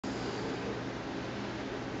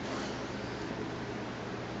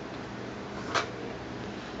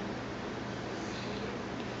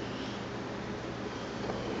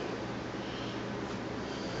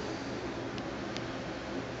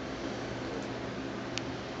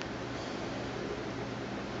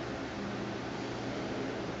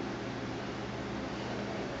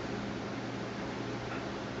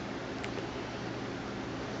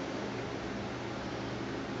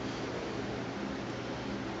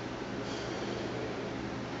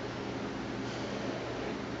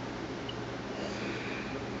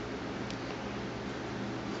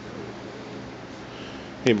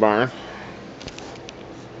Hey, Barn.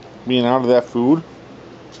 Being out of that food,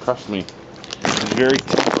 trust me, it's very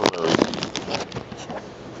temporary.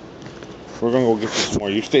 We're gonna go get this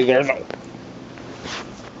more. You stay there, though.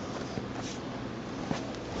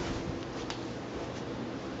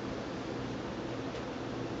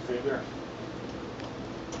 Stay there.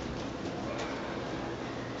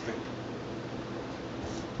 Stay.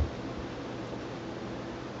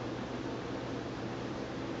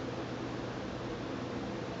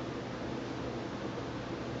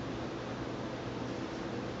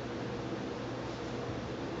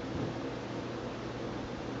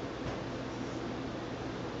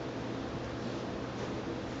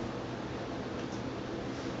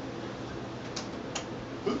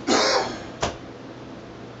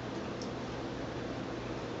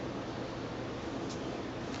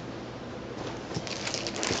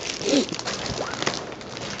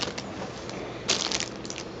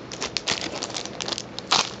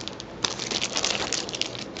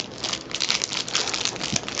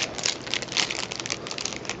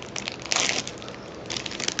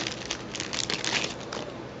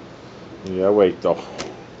 Yeah, wait though.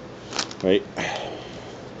 Wait.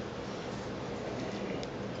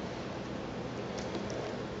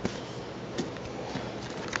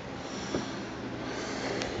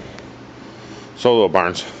 Solo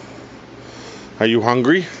Barnes. Are you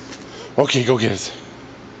hungry? Okay, go get it.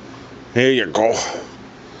 Here you go.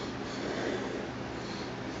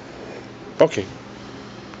 Okay.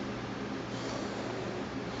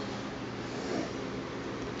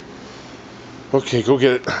 Okay, go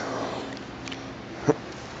get it.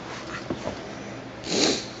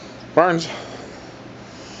 Barnes,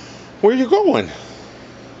 where are you going?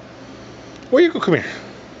 Where you go? Come here.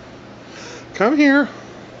 Come here.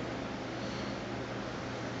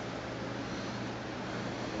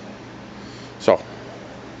 So,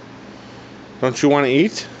 don't you want to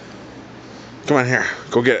eat? Come on here.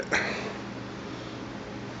 Go get it.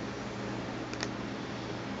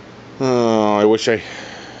 Oh, I wish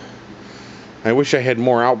I had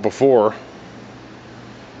more out before.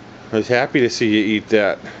 I was happy to see you eat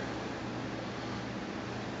that.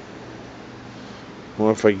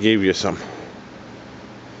 What if I gave you some?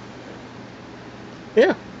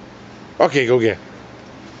 Yeah. Okay, go get it.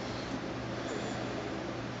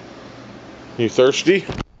 You thirsty?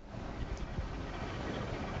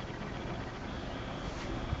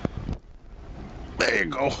 There you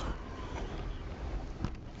go.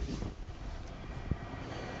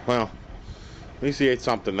 Well, at least he ate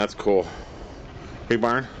something. That's cool. Hey,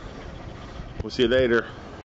 Barn. We'll see you later.